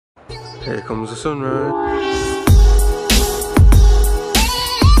Here comes the sunrise.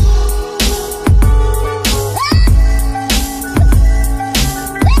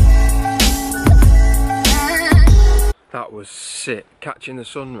 That was sick, catching the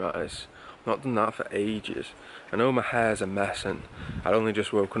sunrise. I've not done that for ages. I know my hair's a mess and I'd only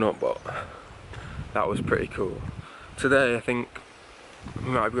just woken up, but that was pretty cool. Today I think we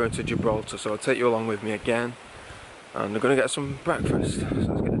might be going to Gibraltar, so I'll take you along with me again. And we're going to get some breakfast. So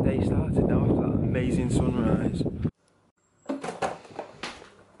let's get the day started now after that amazing sunrise.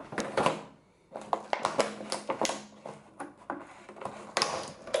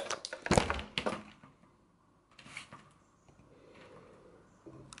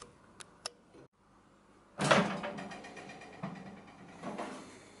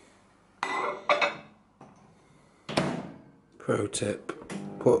 Pro tip,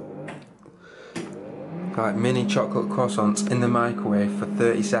 put like mini chocolate croissants in the microwave for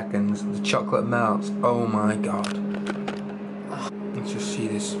 30 seconds, the chocolate melts, oh my god. Let's just see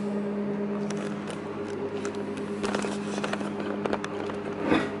this.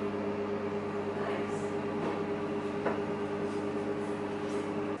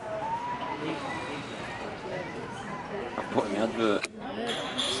 I've put in the advert.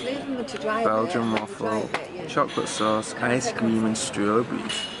 Belgian waffle, chocolate sauce, ice cream and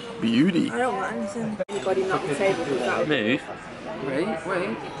strawberries. Beauty. I don't want anything. Anybody not the table for that. Move. Wait.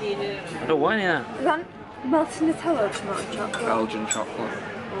 I don't want any of that. Is that melted Nutella or melted chocolate? Belgian chocolate.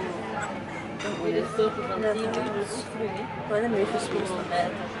 Well, then move for school.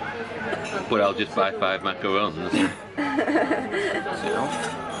 But I'll just buy 5 macarons.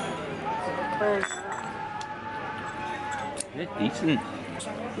 Yeah, decent.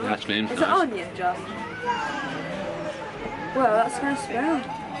 Ice cream's Is nice. it onion, Josh? Well, that's going to smell.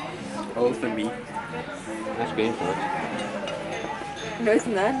 All for me. Ice cream first. No,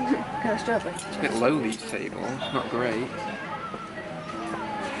 isn't there? Kind of strawberry. It's a bit low, these tables, not great.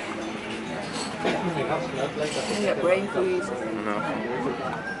 I get brain freeze. No.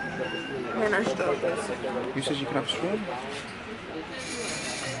 And I strawberries. Who says you can have strawberries?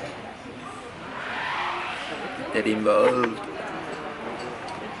 Get involved.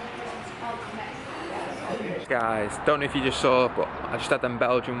 Guys, don't know if you just saw, but I just had them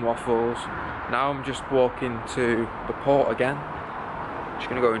Belgian waffles. Now I'm just walking to the port again. Just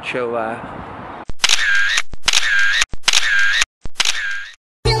gonna go and chill there.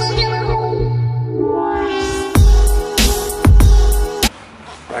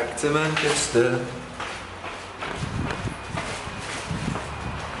 Back to Manchester.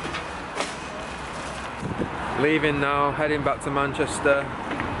 Leaving now, heading back to Manchester.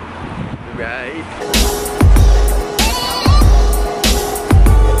 Right.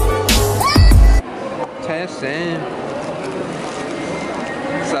 Testing.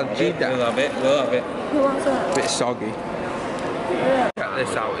 Sajida. We'll have it, we'll have it. Who wants that? Bit soggy. Yeah. Check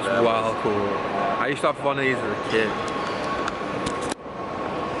this out, it's wild cool. I used to have one of these as a kid.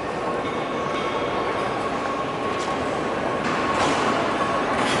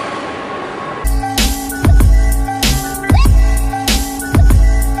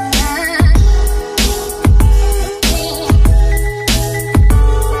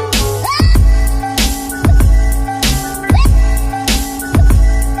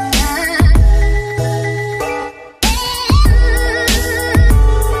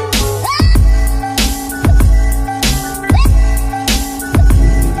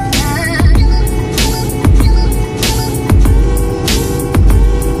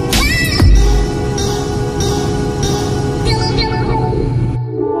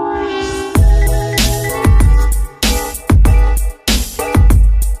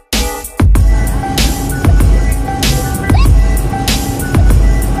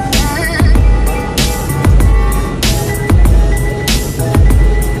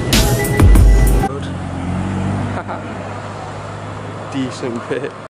 Decent bit.